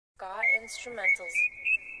Got instrumentals.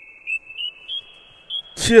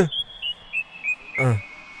 Cheer.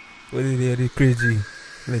 What it is, this Chris G.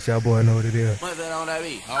 Let y'all boy know what it is. What's that on that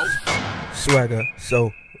beat? Swagger,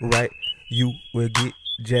 so right. You will get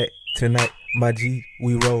jacked tonight. My G,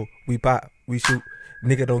 we roll, we pop, we shoot.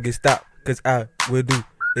 Nigga don't get stopped, cause I will do.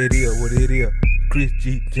 It is what it is. Chris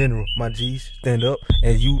G General, my G's stand up,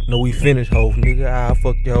 and you know we finished, ho. Nigga, I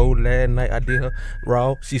fucked your hoe last night. I did her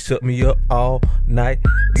raw. She sucked me up all night.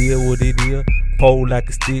 Did what it is. Pole like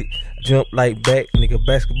a stick, jump like back, nigga.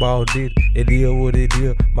 Basketball did it is what it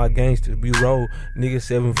is. My gangsters be roll, nigga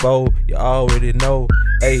 7-4. You already know,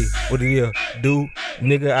 hey, what it is, dude.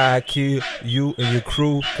 Nigga, I kill you and your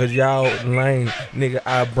crew, cause y'all lame. Nigga,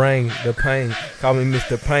 I bring the pain. Call me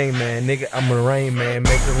Mr. Pain, man. Nigga, I'm a rain man.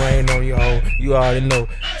 Make it rain on your hoe. You already know.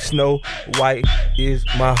 Snow White is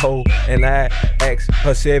my hoe, and I ask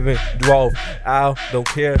her 7 dwarf. I don't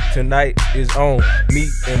care. Tonight is on. Me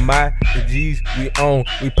and my G's. We on,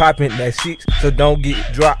 we poppin' that 6, so don't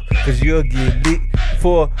get dropped, cause you'll get lit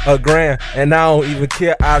for a gram, and I don't even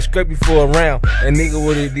care. I'll scrape you for a round, and nigga,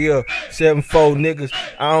 what it is, 7-4 niggas,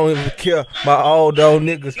 I don't even care. My all those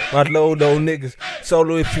niggas, my low those niggas,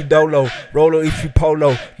 solo if you dolo, rolo if you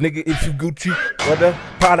polo, nigga if you Gucci, what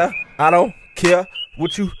Prada, I don't care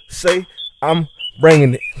what you say, I'm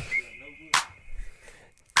bringing it.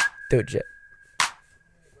 Dudja.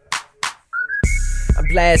 I'm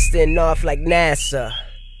blasting off like NASA.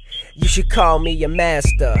 You should call me your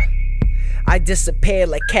master. I disappear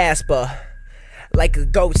like Casper, like a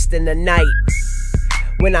ghost in the night.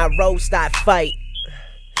 When I roast, I fight.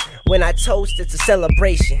 When I toast, it's a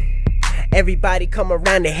celebration. Everybody come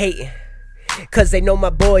around and hating, cause they know my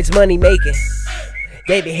boy's money making.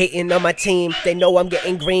 They be hating on my team, they know I'm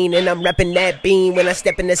getting green, and I'm repping that beam. When I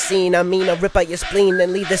step in the scene, I mean I rip out your spleen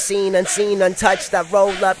and leave the scene unseen, untouched. I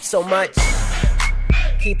roll up so much,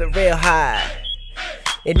 keep it real high,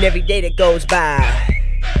 and every day that goes by,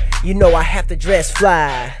 you know I have to dress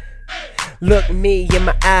fly. Look me in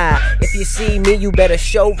my eye, if you see me you better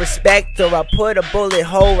show respect, or I'll put a bullet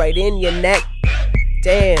hole right in your neck.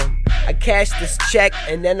 Damn, I cash this check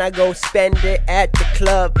and then I go spend it at the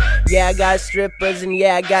club. Yeah, I got strippers and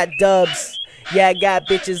yeah, I got dubs. Yeah, I got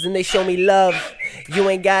bitches and they show me love. You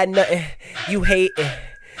ain't got nothing, you hating.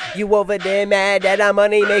 You over there mad that I'm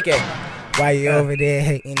money making. Why you over there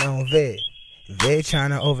hating on Vid? Vid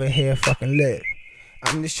tryna over here fucking live.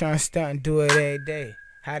 I'm just tryna stunt and do it every day.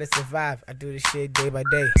 How to survive, I do this shit day by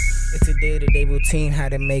day. It's a day-to-day routine, how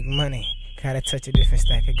to make money. Gotta touch a different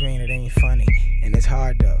stack of green, it ain't funny. And it's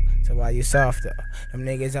hard though, so why you soft though? Them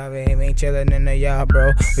niggas out here ain't chillin' in the yard,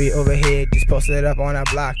 bro. We over here just posted up on our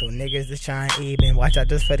block though. Niggas just tryin' to eat, and watch out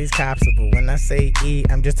just for these cops. But when I say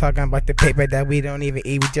eat, I'm just talking about the paper that we don't even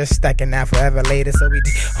eat. We just stacking out forever later, so we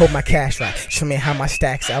just hold my cash right. Show me how my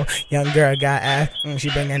stacks out. Young girl got ass, she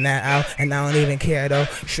bringing that out. And I don't even care though,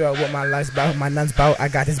 sure what my life's about, my nuts bout. I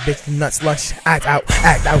got this bitch nuts lunch, act out,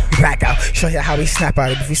 black out. Show you how we snap out.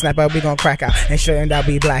 If we snap out, we gon' crack out, and show them that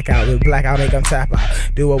we black out. We black out, make them tap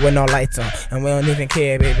out. Do it with no lights on, and we don't even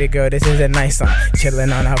care, baby girl. This is a nice song.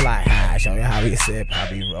 Chillin' on our life high. Show you how we sip, how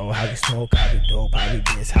we roll, how we smoke, how we dope, how we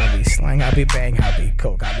diss, how we slang, how we bang, how we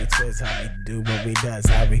coke, how we twist, how we do what we does,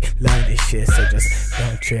 how we love this shit. So just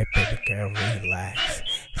don't trip, baby girl, relax.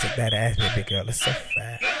 Take that ass, baby girl, it's so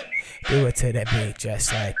fat. Do it to that beat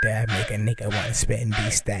just like that. Make a nigga wanna spend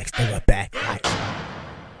these stacks. Do it back like